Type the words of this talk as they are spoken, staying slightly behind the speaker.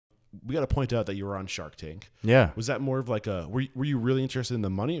we got to point out that you were on Shark Tank. Yeah. Was that more of like were you really interested in the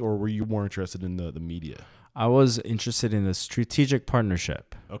money, or were you more interested in the media? I was interested in a strategic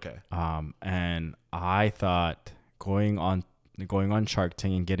partnership. Okay. And I thought going on Shark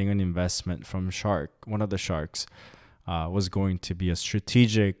Tank and getting an investment from one of the sharks, was going to be a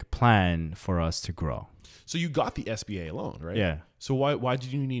strategic plan for us to grow. So you got the SBA loan, right? Yeah. So why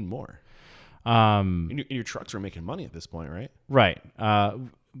did you need more? And your trucks were making money at this point, right? Right.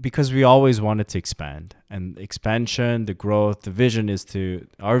 Because we always wanted to expand, and expansion, the growth, our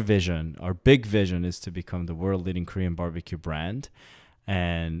big vision is to become the world leading Korean barbecue brand.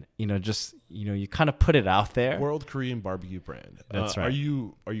 And, you kind of put it out there. World Korean barbecue brand. That's right. Are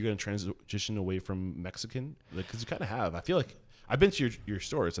you going to transition away from Mexican? Because you kind of have. I feel like I've been to your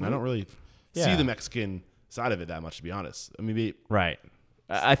stores, and I don't really see the Mexican side of it that much, to be honest. I mean, right.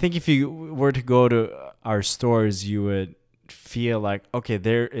 I think if you were to go to our stores, you would feel like, okay,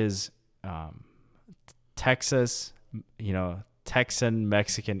 there is Texas, Texan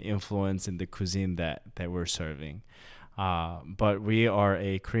Mexican influence in the cuisine that we're serving. But we are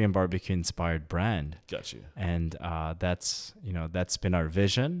a Korean barbecue inspired brand. Got you. And that's been our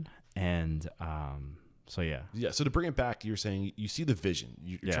vision. And so, yeah. Yeah. So to bring it back, you're saying you see the vision.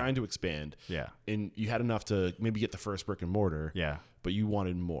 You're trying to expand. Yeah. And you had enough to maybe get the first brick and mortar. Yeah. But you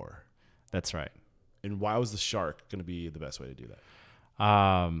wanted more. That's right. And why was the shark going to be the best way to do that?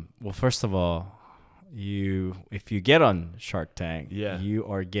 Well, first of all, if you get on Shark Tank, you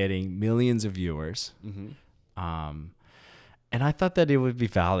are getting millions of viewers. Mm-hmm. And I thought that it would be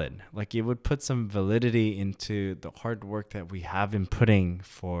valid. Like, it would put some validity into the hard work that we have been putting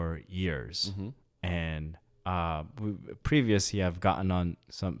for years. Mm-hmm. And previously, I've gotten on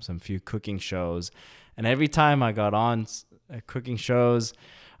some few cooking shows, and every time I got on cooking shows,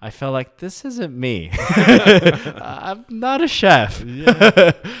 I felt like this isn't me. I'm not a chef.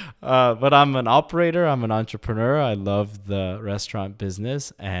 Yeah. But I'm an operator. I'm an entrepreneur. I love the restaurant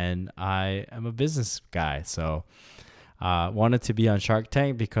business, and I am a business guy. So wanted to be on Shark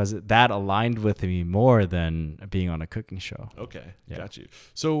Tank because that aligned with me more than being on a cooking show. Okay, got you.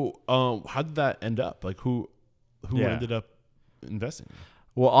 So how did that end up? Like, who ended up investing?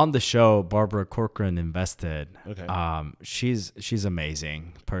 Well, on the show, Barbara Corcoran invested. Okay. She's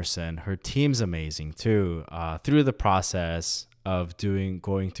amazing person. Her team's amazing too. Through the process of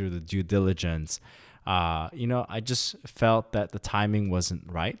going through the due diligence, I just felt that the timing wasn't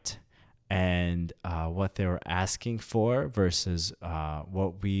right, and what they were asking for versus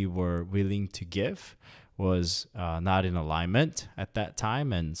what we were willing to give was not in alignment at that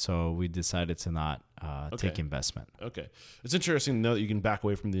time, and so we decided to not take investment. Okay. It's interesting to know that you can back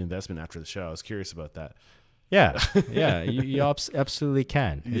away from the investment after the show. I was curious about that. Yeah. Yeah. You absolutely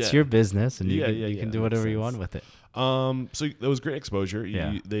can. It's your business, and you can do whatever you want with it. So that was great exposure.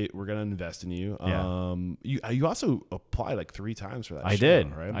 They were going to invest in you. You also applied like 3 times for that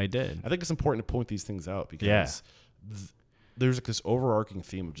show, right? I did. I think it's important to point these things out because there's like this overarching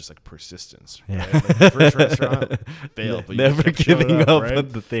theme of just like persistence. Right? Like the first restaurant failed, but never giving up on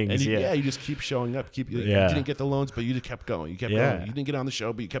the things. And you just keep showing up. You didn't get the loans, but you just kept going. You kept going. You didn't get on the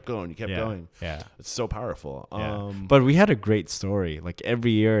show, but you kept going. You kept going. Yeah, it's so powerful. But we had a great story. Like,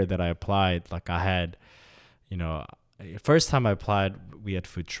 every year that I applied, like, I had, first time I applied, we had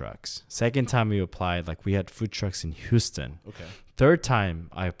food trucks. Second time we applied, like, we had food trucks in Houston. Okay. Third time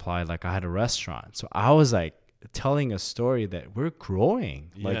I applied, like, I had a restaurant. So I was like telling a story that we're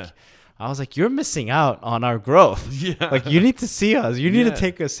growing. Like, I was like, you're missing out on our growth. Yeah. Like, you need to see us. You need to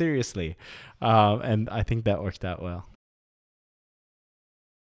take us seriously. And I think that worked out well.